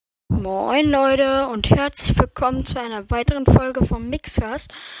Moin Leute und herzlich willkommen zu einer weiteren Folge vom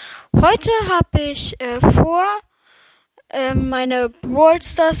Mixcast. Heute habe ich vor, meine Brawl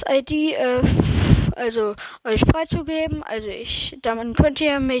Stars ID also euch freizugeben. Damit könnt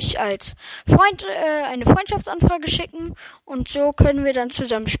ihr mich als Freund eine Freundschaftsanfrage schicken und so können wir dann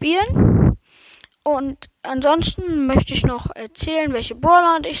zusammen spielen. Und ansonsten möchte ich noch erzählen, welche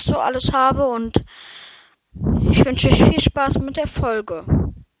Brawler und ich so alles habe, und ich wünsche euch viel Spaß mit der Folge.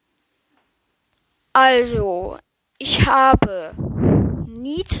 Also, ich habe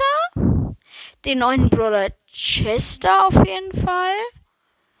Nita, den neuen Brawler Chester auf jeden Fall.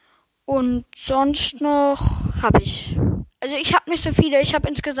 Und sonst noch habe ich... Also ich habe nicht so viele, ich habe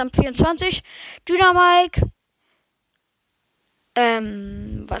insgesamt 24. Dynamike.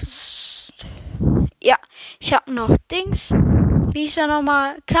 Ja, ich habe noch Dings. Wie ist er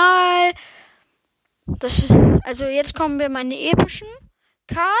nochmal? Karl. Also jetzt kommen wir meine epischen.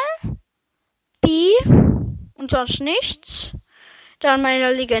 Karl. B. Und sonst nichts. Dann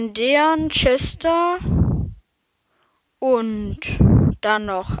meine legendären Chester. Und dann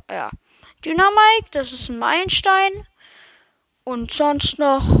noch, Dynamike. Das ist ein Meilenstein. Und sonst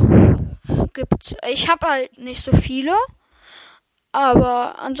noch ich habe halt nicht so viele.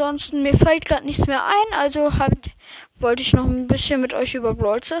 Aber ansonsten, mir fällt gerade nichts mehr ein. Also wollte ich noch ein bisschen mit euch über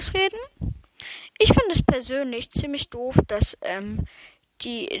Brawl Stars reden. Ich finde es persönlich ziemlich doof, dass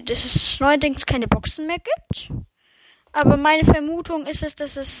es neuerdings keine Boxen mehr gibt. Aber meine Vermutung ist es,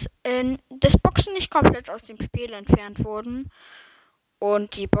 dass das Boxen nicht komplett aus dem Spiel entfernt wurden.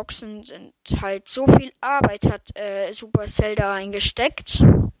 Und die Boxen sind halt, so viel Arbeit hat Supercell da reingesteckt.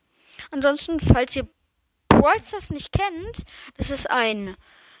 Ansonsten, falls ihr Brawl Stars nicht kennt, das ist ein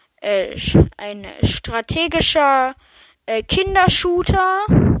strategischer Kindershooter.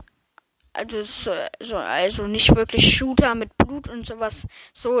 Also nicht wirklich Shooter mit Blut und sowas.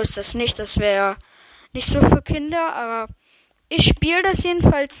 So ist das nicht. Das wäre nicht so für Kinder. Aber ich spiele das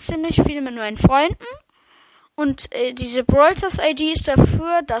jedenfalls ziemlich viel mit meinen Freunden. Und diese Brawl Stars ID ist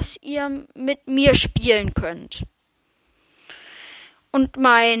dafür, dass ihr mit mir spielen könnt. Und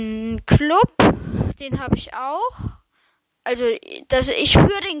mein Club, den habe ich auch. Also ich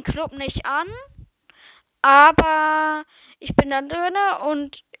führe den Club nicht an. Aber ich bin da drinne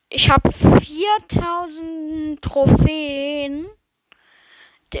und ich habe 4000 Trophäen.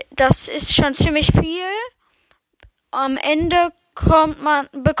 Das ist schon ziemlich viel. Am Ende bekommt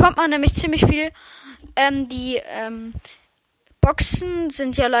man nämlich ziemlich viel. Die Boxen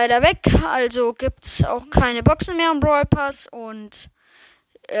sind ja leider weg. Also gibt's auch keine Boxen mehr im Brawl Pass. Und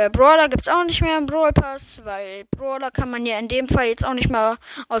Brawler gibt's auch nicht mehr im Brawl Pass. Weil Brawler kann man ja in dem Fall jetzt auch nicht mal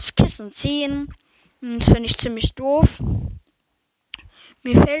aus Kissen ziehen. Das finde ich ziemlich doof.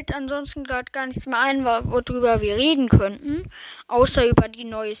 Mir fällt ansonsten gerade gar nichts mehr ein, worüber wir reden könnten. Außer über die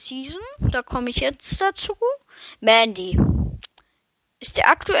neue Season. Da komme ich jetzt dazu. Mandy ist der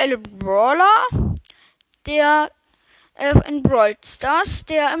aktuelle Brawler, der in Brawl Stars,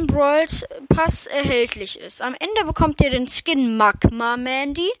 der im Brawl Pass erhältlich ist. Am Ende bekommt ihr den Skin Magma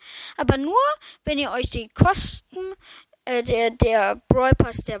Mandy. Aber nur, wenn ihr euch die Kosten, der Brawl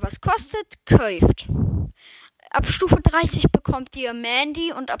Pass, der was kostet, kauft. Ab Stufe 30 bekommt ihr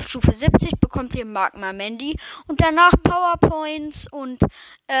Mandy und ab Stufe 70 bekommt ihr Magma Mandy und danach Powerpoints und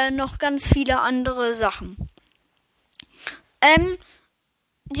noch ganz viele andere Sachen.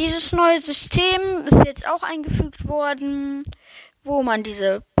 Dieses neue System ist jetzt auch eingefügt worden, wo man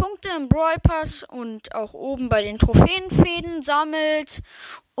diese Punkte im Brawl Pass und auch oben bei den Trophäenfäden sammelt,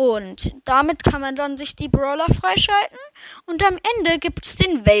 und damit kann man dann sich die Brawler freischalten und am Ende gibt's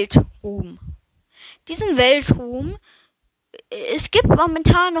den Weltruhm. Diesen Weltruhm, es gibt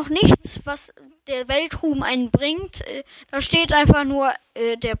momentan noch nichts, was der Weltruhm einen bringt. Da steht einfach nur,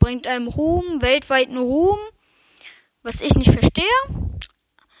 der bringt einem Ruhm, weltweiten Ruhm, was ich nicht verstehe.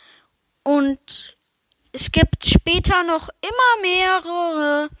 Und es gibt später noch immer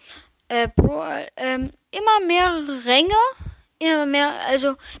mehrere Ränge,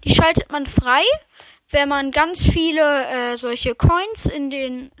 also die schaltet man frei, wenn man ganz viele solche Coins in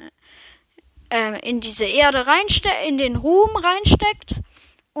diese Erde in den Ruhm reinsteckt,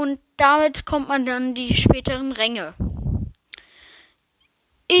 und damit kommt man dann die späteren Ränge.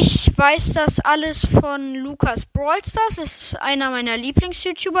 Ich weiß das alles von Lukas Brawl Stars. Das ist einer meiner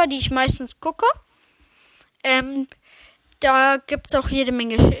Lieblings-YouTuber, die ich meistens gucke. Da gibt's auch jede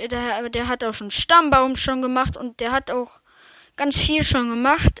Menge, der hat auch schon Stammbaum schon gemacht und der hat auch ganz viel schon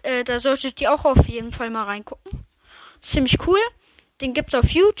gemacht. Da solltet ihr auch auf jeden Fall mal reingucken. Ziemlich cool. Den gibt's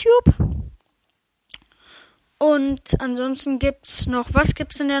auf YouTube. Und ansonsten was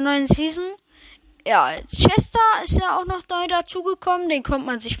gibt's in der neuen Season? ja, Chester ist ja auch noch neu dazugekommen. Den konnte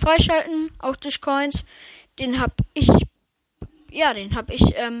man sich freischalten, auch durch Coins. Den habe ich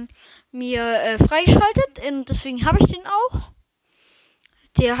mir freigeschaltet und deswegen habe ich den auch.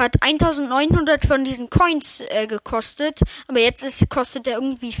 Der hat 1900 von diesen Coins gekostet, aber jetzt kostet der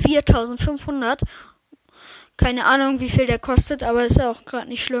irgendwie 4500. Keine Ahnung, wie viel der kostet, aber ist ja auch gerade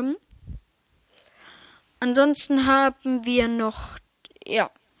nicht schlimm. Ansonsten haben wir noch,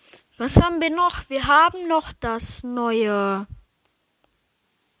 was haben wir noch? Wir haben noch das neue,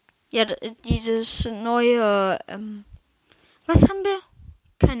 dieses neue, was haben wir?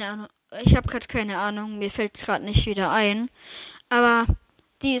 Keine Ahnung. Ich habe gerade keine Ahnung, mir fällt es gerade nicht wieder ein. Aber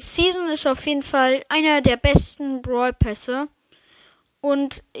die Season ist auf jeden Fall einer der besten Brawl Pässe.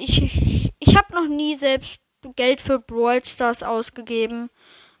 Und ich habe noch nie selbst Geld für Brawl Stars ausgegeben.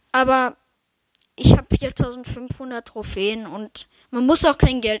 Aber ich habe 4500 Trophäen und man muss auch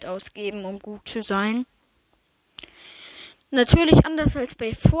kein Geld ausgeben, um gut zu sein. Natürlich anders als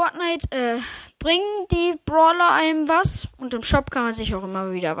bei Fortnite bringen die Brawler einem was. Und im Shop kann man sich auch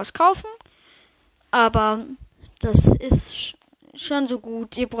immer wieder was kaufen. Aber das ist schon so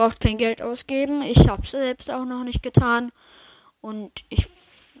gut. Ihr braucht kein Geld ausgeben. Ich habe es selbst auch noch nicht getan. Und ich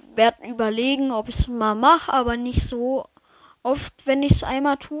werde überlegen, ob ich es mal mache, aber nicht so oft, wenn ich es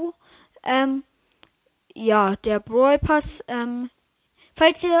einmal tue. Der Brawl Pass.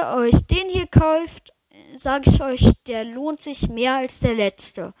 Falls ihr euch den hier kauft, sage ich euch, der lohnt sich mehr als der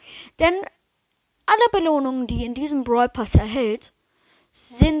letzte. Denn alle Belohnungen, die in diesem Brawl Pass erhält,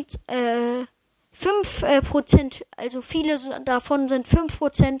 sind 5%, also viele davon sind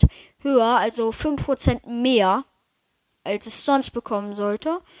 5% höher, also 5% mehr, als es sonst bekommen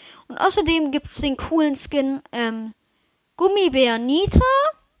sollte. Und außerdem gibt es den coolen Skin Gummibär Nita.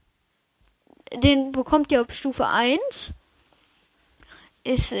 Den bekommt ihr auf Stufe 1.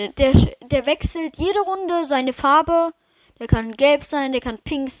 Der wechselt jede Runde seine Farbe. Der kann gelb sein, der kann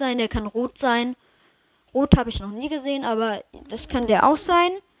pink sein, der kann rot sein. Rot habe ich noch nie gesehen, aber das kann der auch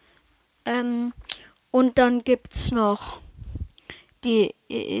sein. Und dann gibt's noch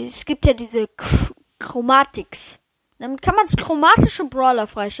es gibt ja diese Chromatics. Damit kann man chromatische Brawler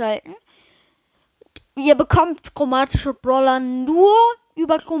freischalten. Ihr bekommt chromatische Brawler nur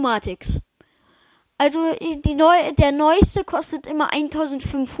über Chromatics. Also der neueste kostet immer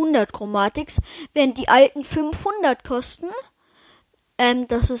 1500 Chromatics, während die alten 500 kosten.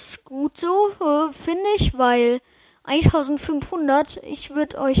 Das ist gut so, finde ich, weil 1500, ich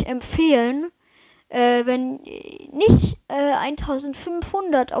würde euch empfehlen, wenn nicht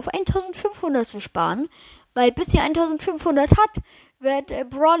 1500 auf 1500 zu sparen, weil bis ihr 1500 habt, wird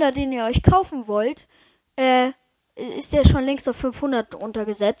Brawler, den ihr euch kaufen wollt, ist der schon längst auf 500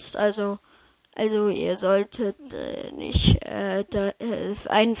 runtergesetzt, also ihr solltet nicht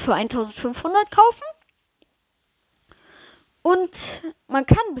einen für 1500 kaufen. Und man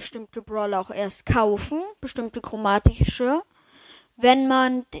kann bestimmte Brawler auch erst kaufen, bestimmte chromatische, wenn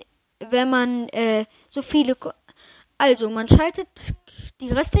man so viele, also man schaltet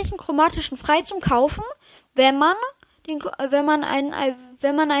die restlichen chromatischen frei zum Kaufen, wenn man einen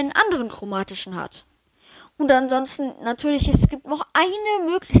anderen chromatischen hat. Und ansonsten natürlich, es gibt noch eine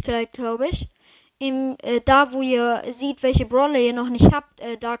Möglichkeit, glaube ich, da wo ihr seht, welche Brawler ihr noch nicht habt,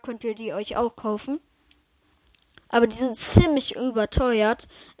 da könnt ihr die euch auch kaufen. Aber die sind ziemlich überteuert.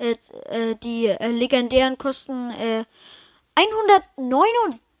 Die legendären kosten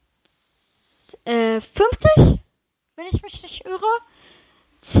 159, wenn ich mich nicht irre.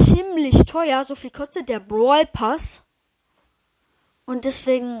 Ziemlich teuer. So viel kostet der Brawl Pass. Und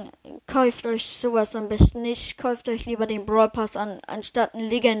deswegen kauft euch sowas am besten nicht. Kauft euch lieber den Brawl Pass anstatt einen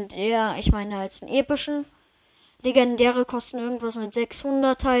legendär. Ich meine als einen epischen. Legendäre kosten irgendwas mit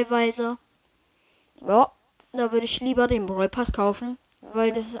 600 teilweise. Ja, da würde ich lieber den Brawl Pass kaufen.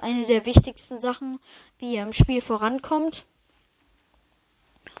 Weil das ist eine der wichtigsten Sachen, wie ihr im Spiel vorankommt.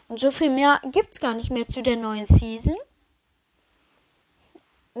 Und so viel mehr gibt's gar nicht mehr zu der neuen Season.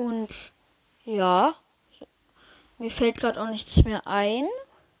 Und ja, mir fällt gerade auch nichts mehr ein.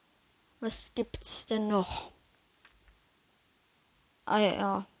 Was gibt's denn noch?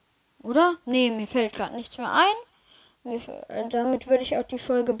 Ja. Oder? Nee, mir fällt gerade nichts mehr ein. Damit würde ich auch die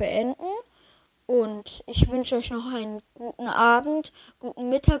Folge beenden. Und ich wünsche euch noch einen guten Abend, guten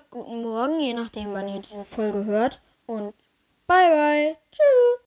Mittag, guten Morgen, je nachdem, wann ihr diese Folge hört. Und bye bye. Tschüss.